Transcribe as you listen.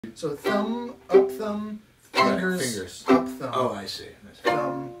So thumb, up thumb, fingers, up thumb. Oh, I see.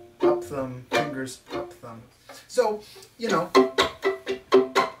 Thumb, up thumb, fingers, up thumb. So, you know,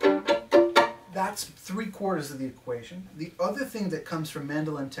 that's 3/4 of the equation. The other thing that comes from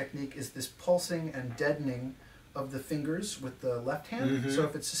mandolin technique is this pulsing and deadening of the fingers with the left hand. So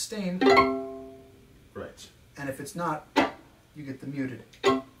if it's sustained, right, and if it's not, you get the muted.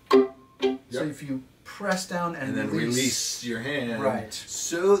 Yep. So if you press down and then release your hand. Right.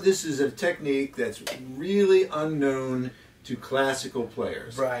 So this is a technique that's really unknown to classical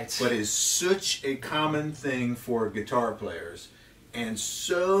players. Right. But is such a common thing for guitar players and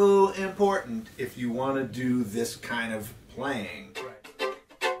so important if you want to do this kind of playing.